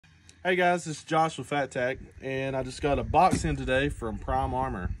Hey guys, this is Josh with Fat Tack, and I just got a box in today from Prime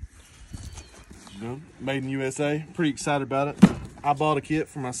Armor. Made in USA. Pretty excited about it. I bought a kit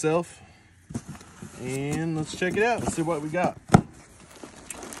for myself, and let's check it out. Let's see what we got.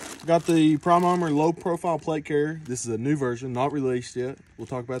 Got the Prime Armor low profile plate carrier. This is a new version, not released yet. We'll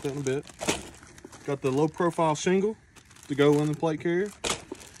talk about that in a bit. Got the low profile shingle to go in the plate carrier.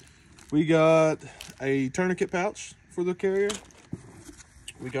 We got a tourniquet pouch for the carrier.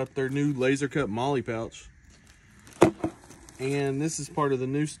 We got their new laser cut molly pouch. And this is part of the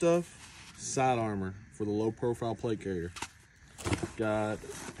new stuff, side armor for the low profile plate carrier. Got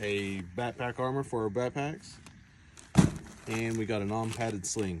a backpack armor for our backpacks. And we got a non-padded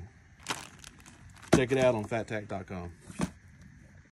sling. Check it out on fattack.com.